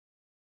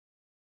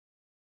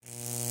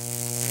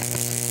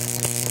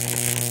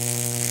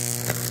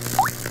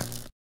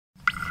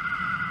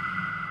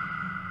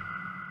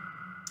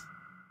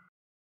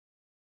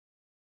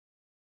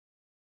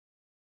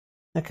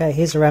Okay,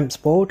 here's a ramps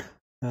board,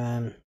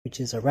 which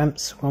is a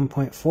ramps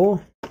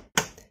 1.4,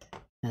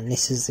 and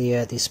this is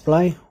the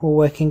display, all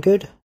working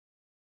good.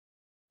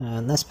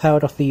 And that's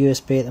powered off the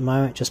USB at the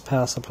moment, just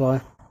power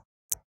supply.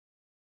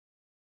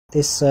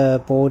 This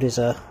board is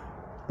a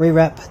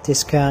ReRap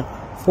Discount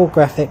Full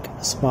Graphic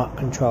Smart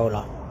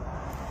Controller.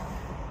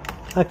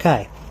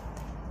 Okay,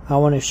 I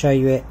want to show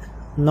you it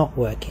not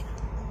working.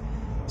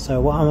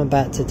 So what I'm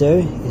about to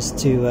do is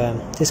to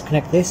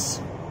disconnect this.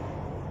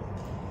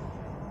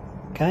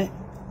 Okay,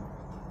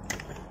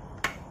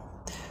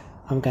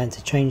 I'm going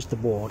to change the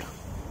board.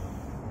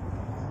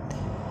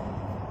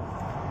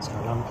 So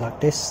I'll unplug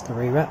this, the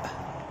ReRap.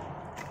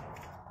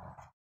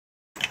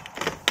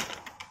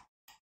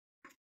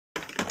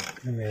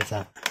 Remove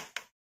that.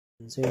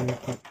 Zoom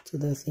up to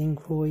the thing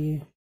for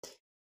you.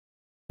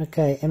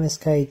 Okay,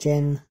 MSK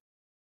Gen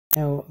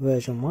L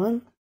version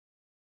 1,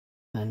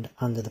 and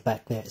under the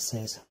back there it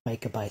says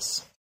Maker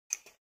Base.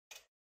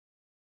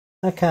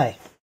 Okay,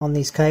 on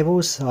these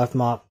cables I've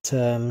marked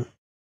the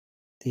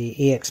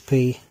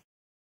EXP2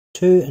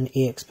 and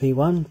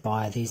EXP1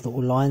 by these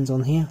little lines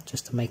on here,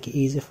 just to make it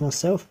easier for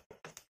myself.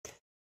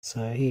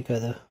 So here you go,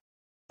 the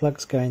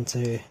plugs go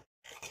into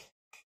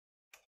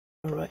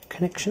the right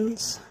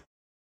connections.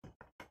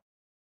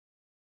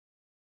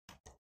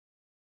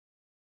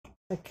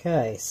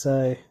 Okay, so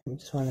let me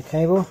just find the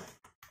cable.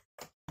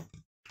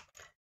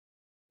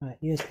 Right,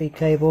 USB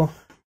cable,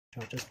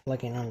 I'll just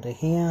plug in under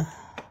here.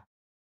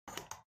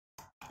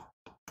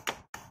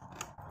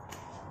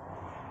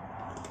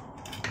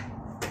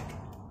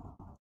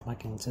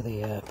 Plug into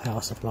the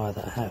power supply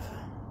that I have.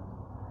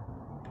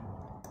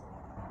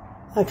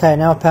 Okay,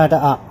 now I've powered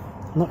it up.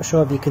 I'm not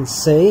sure if you can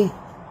see,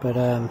 but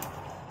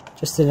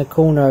just in the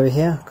corner over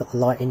here, I've got the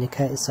light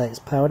indicator so it's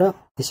powered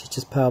up. This is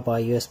just powered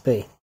by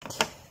USB.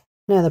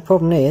 Now the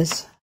problem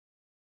is,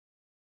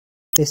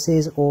 this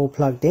is all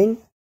plugged in.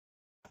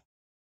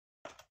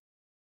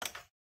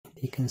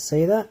 You can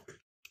see that,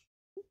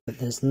 but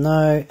there's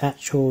no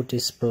actual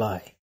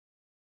display.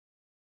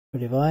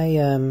 But if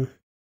I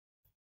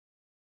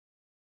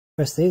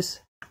press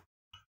this,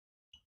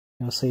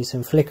 you'll see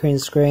some flickering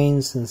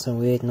screens and some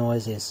weird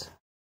noises.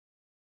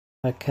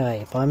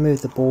 Okay, if I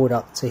move the board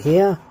up to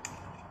here,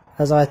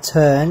 as I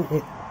turn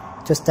it,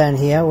 just down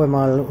here where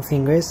my little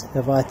finger is,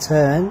 if I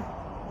turn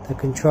the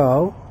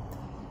control,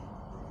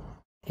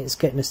 it's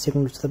getting a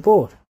signal to the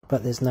board,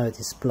 but there's no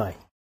display.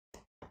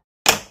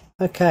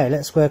 Okay,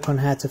 let's work on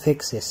how to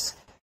fix this.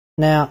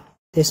 Now,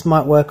 this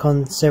might work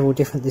on several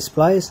different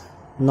displays,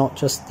 not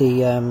just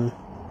the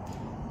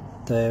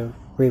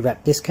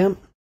ReRap Discount.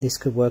 This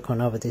could work on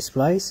other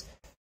displays.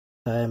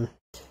 There's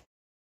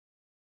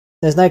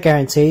no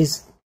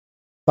guarantees,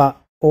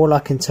 but all I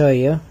can tell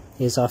you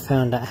is I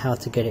found out how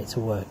to get it to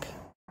work.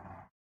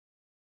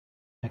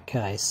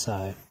 Okay,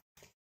 so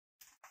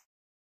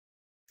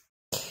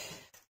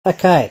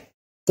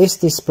this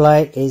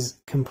display is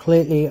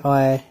completely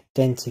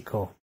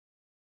identical.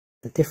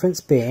 The difference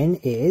being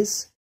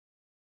is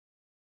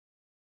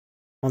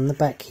on the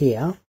back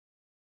here,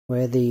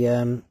 where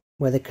the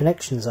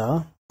connections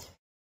are,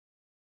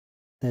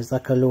 there's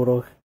like a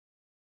little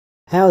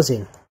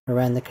housing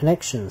around the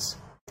connections.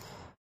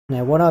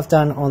 Now what I've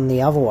done on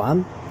the other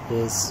one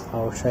is,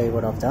 I'll show you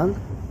what I've done.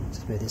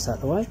 Just move this out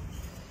of the way.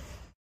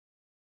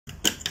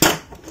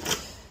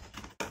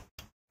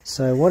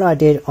 So what I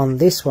did on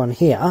this one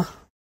here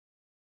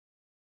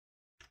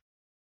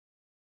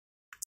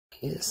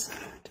is,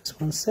 just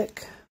one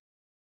sec,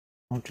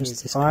 I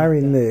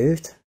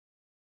removed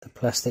the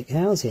plastic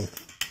housing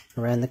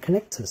around the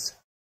connectors.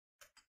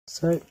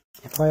 So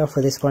if I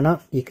offer this one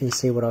up, you can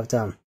see what I've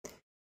done.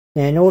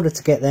 Now in order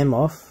to get them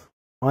off,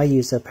 I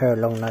use a pair of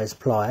long nose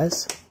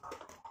pliers,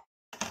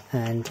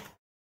 and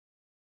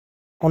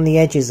on the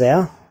edges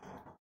there,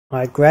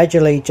 I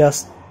gradually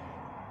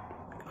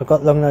I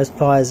got long nose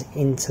pliers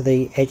into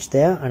the edge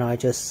there, and I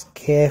just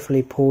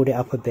carefully pulled it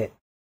up a bit.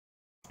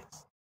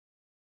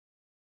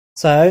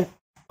 So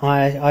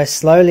I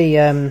slowly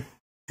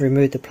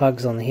removed the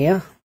plugs on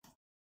here,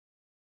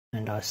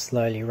 and I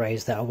slowly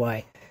raised that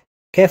away.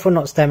 Careful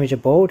not to damage a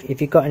board. If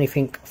you've got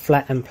anything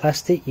flat and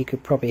plastic, you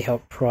could probably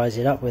help prise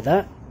it up with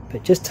that,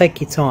 but just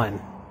take your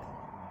time.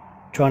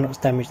 Try not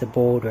to damage the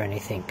board or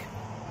anything.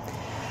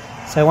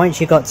 So once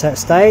you got to that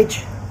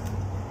stage,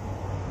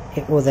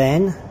 it will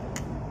then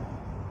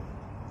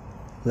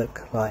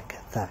look like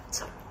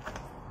that.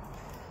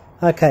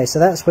 Okay, so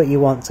that's what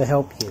you want to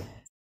help you.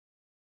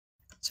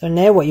 So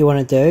now what you want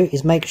to do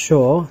is make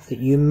sure that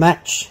you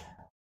match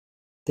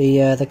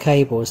the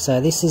cables. So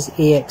this is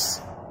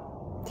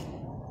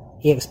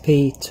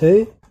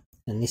EXP2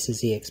 and this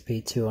is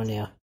EXP2 on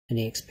here, and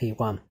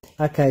EXP1.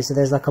 Okay, so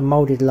there's like a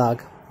moulded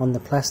lug on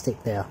the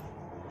plastic there.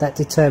 That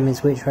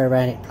determines which way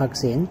around it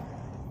plugs in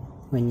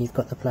when you've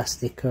got the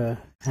plastic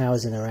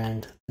housing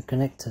around the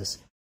connectors.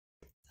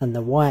 And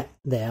the white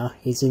there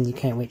is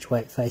indicating which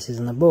way it faces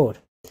on the board.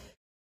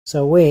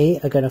 So we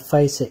are going to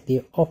face it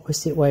the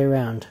opposite way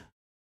around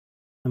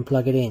and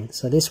plug it in.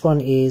 So this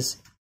one is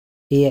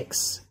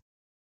EXP2.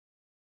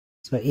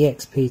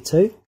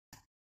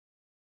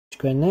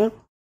 Go in now.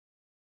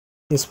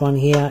 This one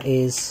here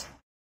is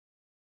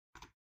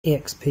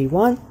EXP1.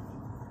 Going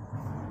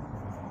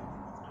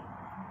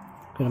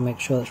to make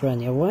sure that's around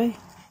the other way.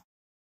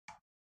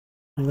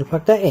 I'm going to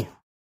plug that in.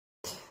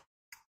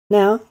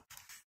 Now,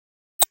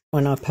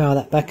 when I power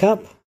that back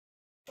up,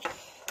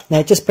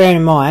 now just bear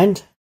in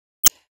mind,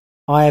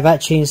 I have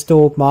actually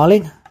installed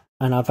Marling,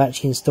 and I've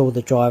actually installed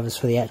the drivers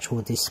for the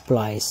actual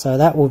display, so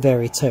that will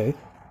vary too.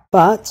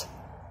 But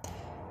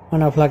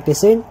when I plug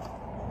this in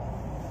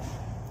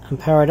and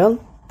power it on,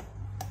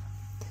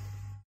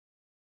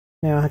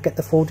 now I get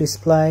the full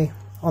display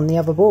on the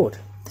other board.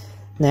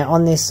 Now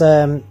on this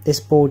this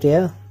board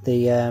here,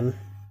 the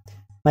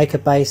Maker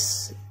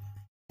Base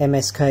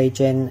MSK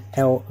Gen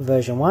L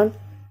version 1,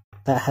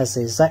 that has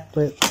the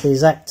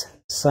exact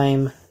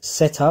same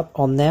setup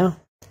on there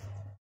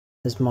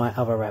as my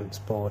other ramps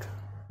board.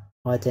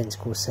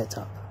 Identical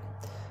setup.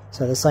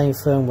 So the same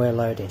firmware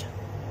loaded.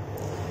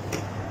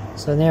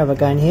 So now we're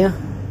going here.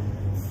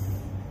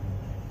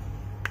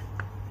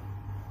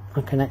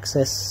 I can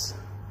access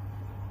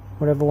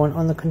whatever I want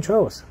on the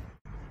controls.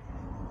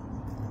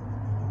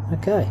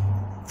 Okay,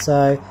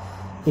 so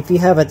if you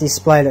have a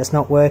display that's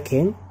not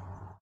working,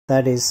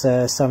 that is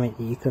something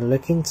that you can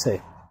look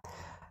into.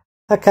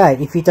 Okay,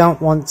 if you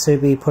don't want to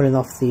be pulling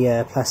off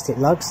the plastic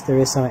lugs, there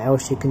is something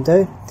else you can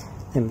do.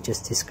 Let me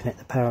just disconnect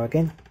the power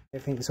again.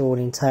 Everything's all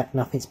intact,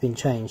 nothing's been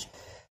changed.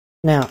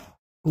 Now,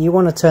 you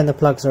want to turn the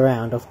plugs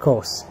around, of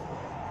course.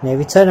 Now if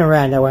you turn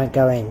around, they won't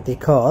go in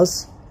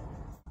because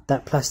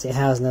that plastic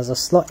housing has a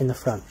slot in the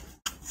front.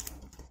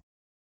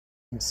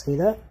 You can see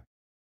that?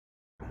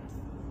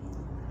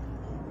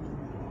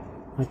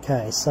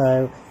 Okay,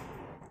 so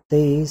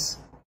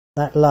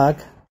that lug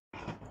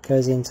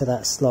goes into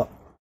that slot.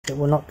 It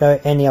will not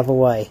go any other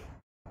way.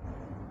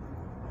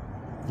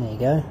 There you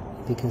go,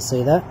 if you can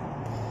see that.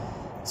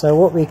 So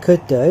what we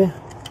could do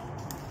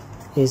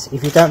is,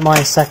 if you don't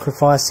mind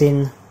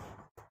sacrificing a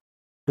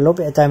little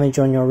bit of damage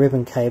on your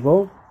ribbon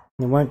cable,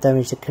 it won't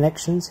damage the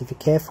connections if you're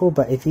careful,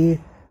 but if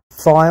you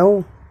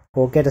file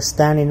or get a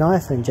Stanley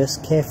knife and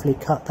just carefully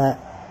cut that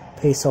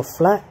piece off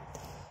flat,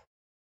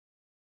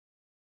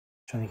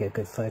 trying to get a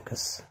good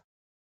focus.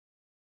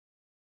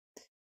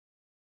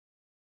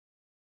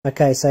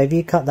 Okay, so if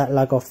you cut that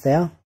lug off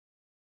there,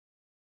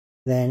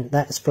 then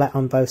that's flat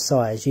on both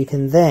sides. You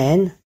can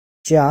then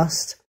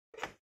just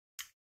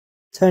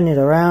turn it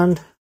around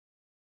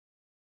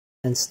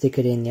and stick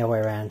it in the other way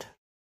around,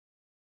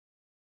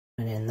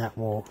 and then that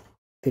will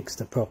fix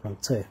the problem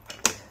too.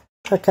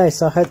 Okay,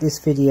 so I hope this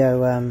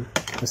video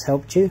has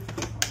helped you.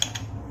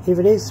 If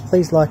it is,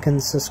 please like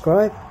and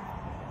subscribe,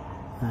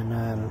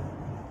 and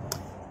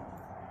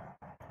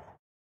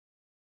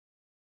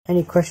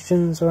any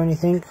questions or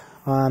anything,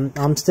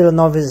 I'm still a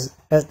novice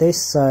at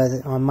this,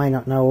 so I may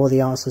not know all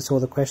the answers to all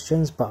the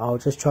questions, but I'll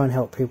just try and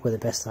help people the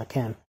best I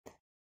can.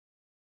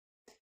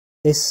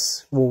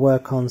 This will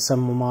work on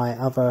some of my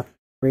other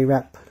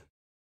ReRap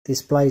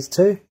displays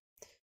too.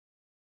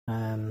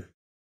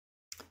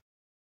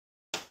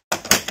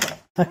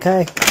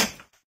 Okay,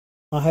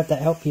 I hope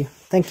that helped you.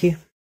 Thank you.